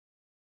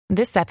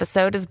This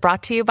episode is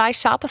brought to you by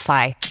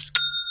Shopify.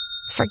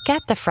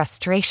 Forget the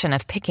frustration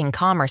of picking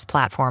commerce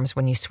platforms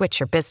when you switch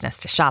your business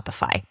to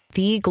Shopify,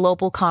 the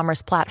global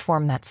commerce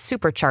platform that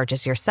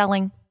supercharges your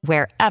selling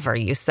wherever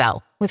you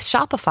sell. With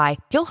Shopify,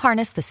 you'll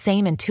harness the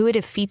same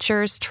intuitive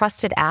features,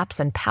 trusted apps,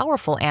 and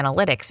powerful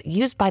analytics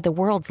used by the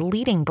world's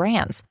leading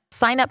brands.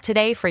 Sign up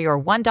today for your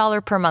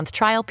 $1 per month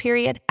trial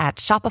period at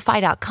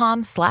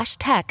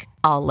shopify.com/tech,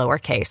 all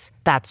lowercase.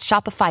 That's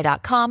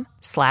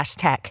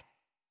shopify.com/tech.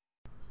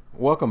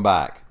 Welcome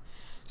back.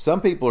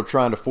 Some people are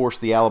trying to force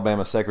the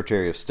Alabama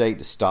Secretary of State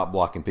to stop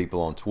blocking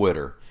people on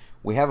Twitter.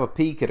 We have a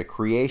peek at a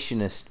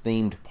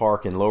creationist-themed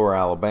park in Lower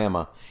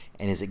Alabama,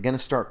 and is it going to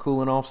start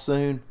cooling off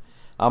soon?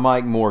 I'm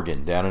Mike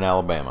Morgan, down in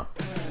Alabama.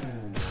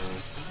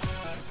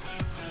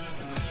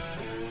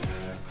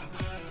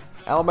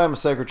 Alabama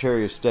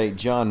Secretary of State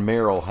John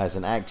Merrill has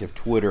an active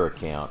Twitter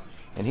account,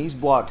 and he's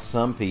blocked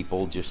some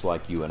people just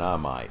like you and I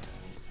might.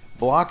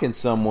 Blocking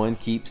someone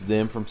keeps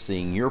them from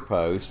seeing your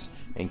posts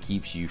and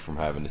keeps you from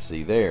having to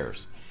see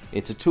theirs.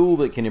 It's a tool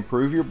that can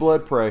improve your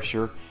blood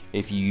pressure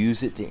if you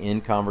use it to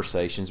end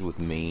conversations with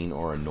mean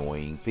or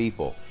annoying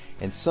people.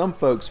 And some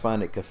folks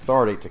find it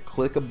cathartic to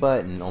click a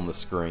button on the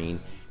screen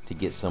to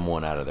get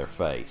someone out of their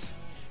face.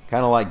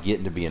 Kind of like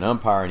getting to be an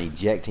umpire and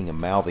ejecting a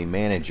mouthy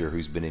manager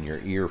who's been in your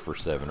ear for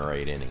 7 or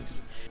 8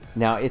 innings.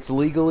 Now, it's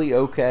legally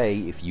okay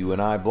if you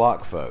and I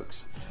block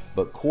folks,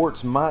 but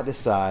courts might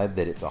decide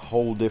that it's a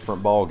whole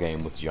different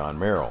ballgame with John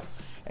Merrill.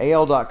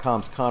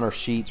 AL.com's Connor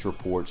Sheets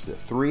reports that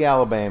 3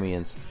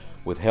 Alabamians,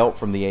 with help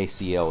from the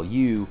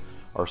ACLU,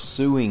 are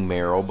suing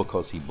Merrill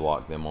because he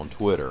blocked them on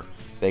Twitter.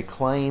 They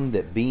claim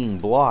that being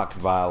blocked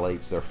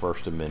violates their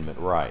First Amendment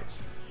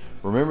rights.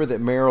 Remember that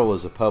Merrill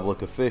is a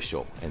public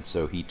official, and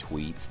so he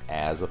tweets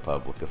as a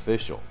public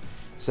official.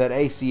 Said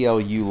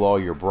ACLU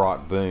lawyer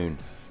Brock Boone,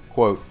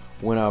 quote,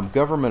 "When a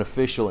government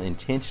official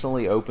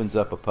intentionally opens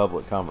up a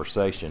public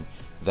conversation,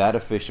 that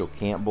official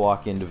can't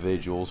block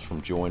individuals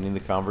from joining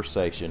the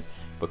conversation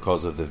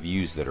because of the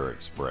views that are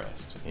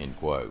expressed," end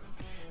quote.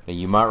 Now,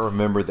 you might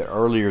remember that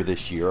earlier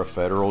this year, a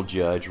federal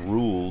judge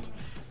ruled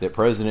that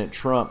President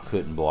Trump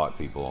couldn't block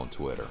people on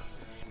Twitter.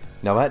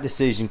 Now, that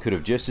decision could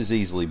have just as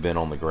easily been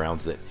on the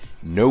grounds that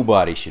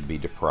nobody should be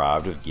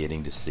deprived of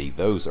getting to see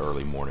those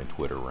early morning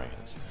Twitter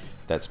rants.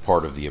 That's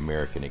part of the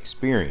American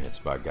experience,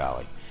 by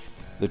golly.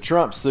 The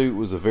Trump suit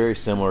was a very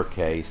similar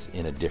case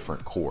in a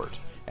different court.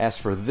 As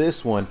for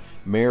this one,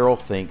 Merrill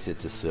thinks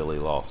it's a silly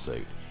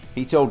lawsuit.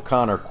 He told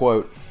Connor,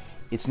 quote,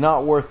 "It's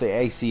not worth the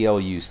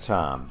ACLU's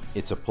time.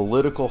 It's a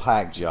political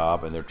hack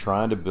job, and they're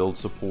trying to build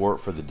support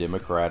for the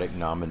Democratic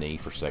nominee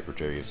for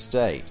Secretary of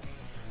State."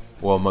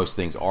 Well, most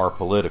things are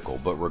political,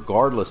 but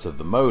regardless of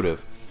the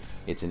motive,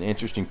 it's an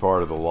interesting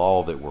part of the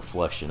law that we're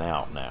fleshing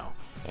out now,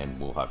 and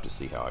we'll have to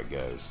see how it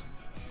goes.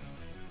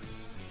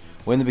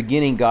 When in the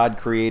beginning God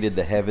created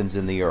the heavens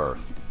and the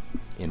earth.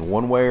 In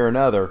one way or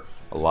another,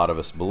 a lot of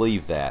us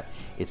believe that.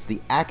 It's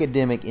the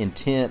academic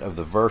intent of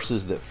the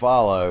verses that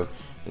follow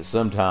that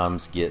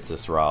sometimes gets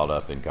us riled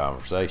up in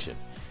conversation.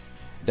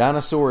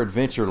 Dinosaur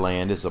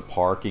Adventureland is a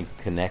park in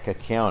Conecuh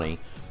County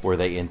where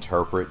they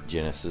interpret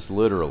Genesis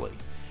literally.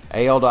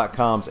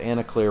 AL.com's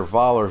Anna Claire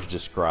Vollers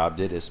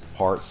described it as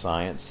part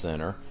science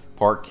center,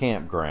 part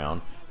campground,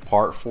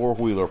 part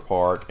four-wheeler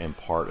park, and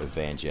part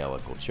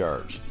evangelical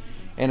church.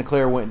 Anna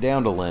Claire went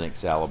down to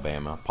Lenox,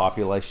 Alabama,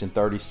 population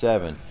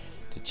 37,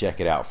 to check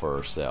it out for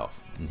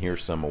herself. And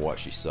here's some of what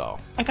she saw.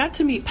 I got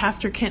to meet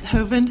Pastor Kent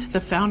Hovind, the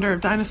founder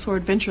of Dinosaur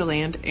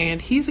Adventureland, and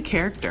he's a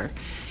character.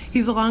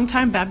 He's a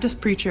longtime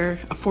Baptist preacher,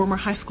 a former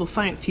high school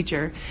science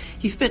teacher.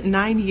 He spent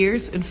 9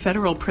 years in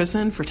federal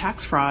prison for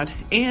tax fraud,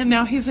 and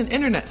now he's an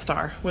internet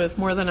star with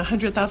more than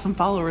 100,000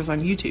 followers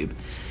on YouTube.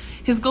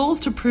 His goal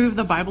is to prove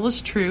the Bible is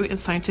true and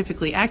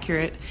scientifically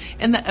accurate,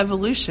 and that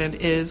evolution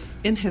is,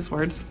 in his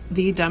words,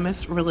 the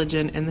dumbest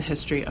religion in the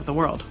history of the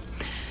world.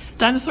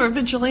 Dinosaur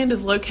Adventureland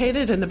is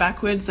located in the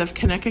backwoods of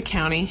Conecuh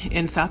County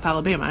in South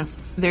Alabama.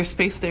 There's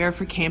space there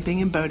for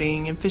camping and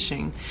boating and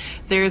fishing.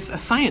 There's a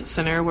science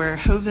center where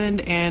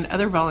Hovind and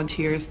other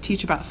volunteers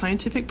teach about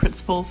scientific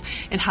principles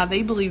and how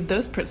they believe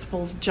those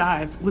principles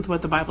jive with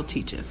what the Bible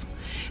teaches.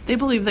 They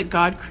believe that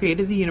God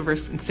created the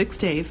universe in 6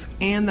 days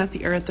and that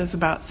the earth is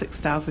about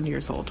 6,000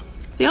 years old.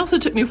 They also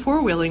took me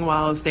four-wheeling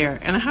while I was there,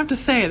 and I have to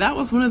say that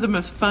was one of the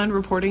most fun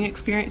reporting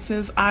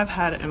experiences I've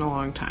had in a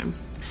long time.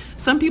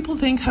 Some people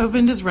think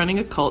Hovind is running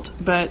a cult,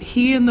 but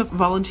he and the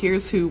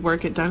volunteers who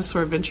work at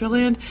Dinosaur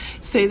Adventureland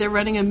say they're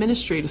running a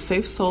ministry to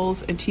save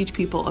souls and teach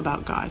people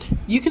about God.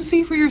 You can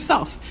see for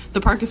yourself. The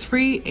park is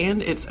free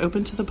and it's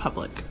open to the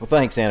public. Well,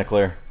 thanks, Anna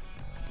Claire.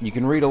 You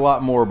can read a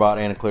lot more about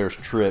Anna Claire's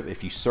trip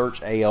if you search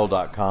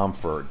AL.com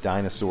for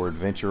Dinosaur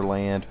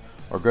Adventureland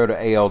or go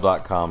to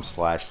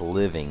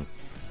AL.com/living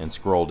and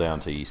scroll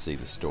down till you see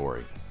the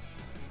story.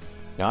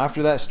 Now,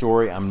 after that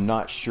story, I'm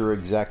not sure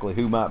exactly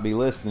who might be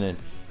listening,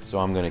 so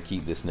I'm going to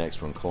keep this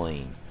next one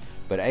clean.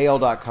 But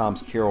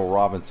AL.com's Carol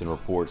Robinson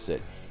reports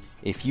that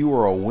if you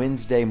were a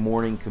Wednesday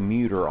morning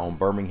commuter on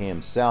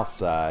Birmingham's South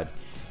Side,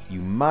 you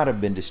might have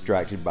been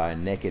distracted by a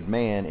naked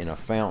man in a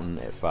fountain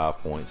at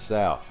 5 Points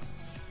South.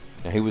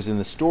 Now, he was in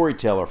the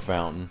Storyteller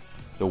Fountain,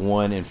 the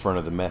one in front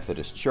of the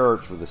Methodist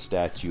Church with a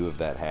statue of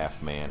that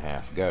half man,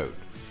 half goat.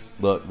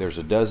 Look, there's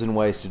a dozen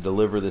ways to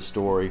deliver this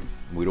story.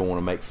 We don't want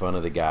to make fun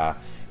of the guy.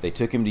 They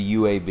took him to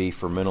UAB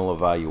for mental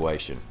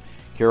evaluation.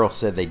 Carol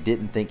said they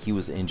didn't think he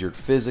was injured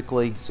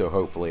physically, so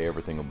hopefully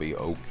everything will be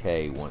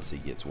okay once he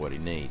gets what he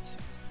needs.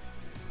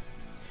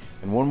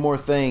 And one more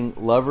thing,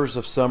 lovers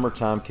of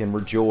summertime can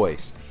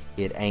rejoice.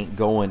 It ain't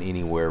going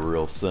anywhere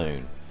real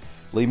soon.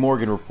 Lee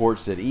Morgan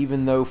reports that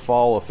even though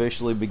fall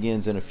officially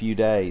begins in a few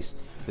days,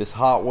 this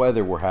hot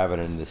weather we're having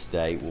in this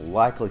state will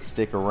likely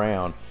stick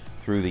around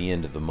through the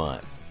end of the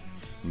month.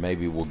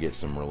 Maybe we'll get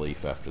some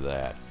relief after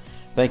that.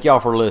 Thank y'all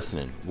for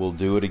listening. We'll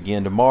do it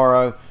again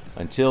tomorrow.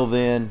 Until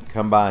then,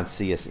 come by and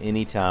see us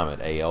anytime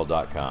at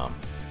AL.com.